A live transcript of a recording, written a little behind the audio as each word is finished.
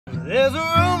There's a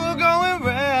rumor going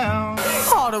round.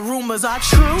 All the rumors are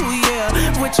true,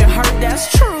 yeah. What you heard, that's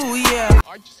true, yeah.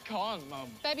 I just can't, Mum.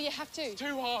 Baby, you have to. It's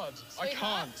too hard.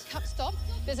 Sweetheart, I can't. Stop.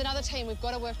 There's another team. We've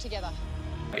got to work together.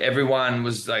 Everyone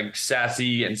was like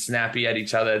sassy and snappy at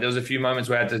each other. There was a few moments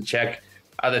where I had to check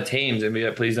other teams and be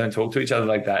like, please don't talk to each other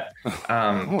like that.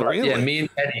 Really? Yeah, me and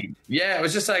Eddie. Yeah, it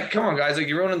was just like, come on, guys, like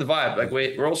you're ruining the vibe. Like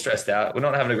we're all stressed out. We're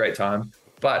not having a great time.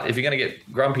 But if you're going to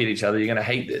get grumpy at each other, you're going to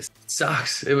hate this. It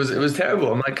sucks. It was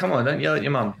terrible. I'm like, come on, don't yell at your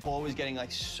mum. Paul was getting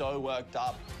like so worked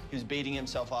up. He was beating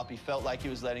himself up. He felt like he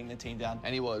was letting the team down.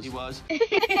 And he was. He was.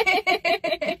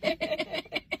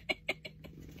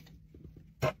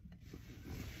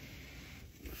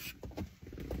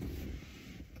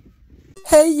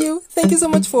 Hey you, thank you so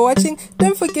much for watching.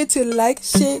 Don't forget to like,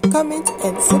 share, comment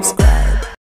and subscribe.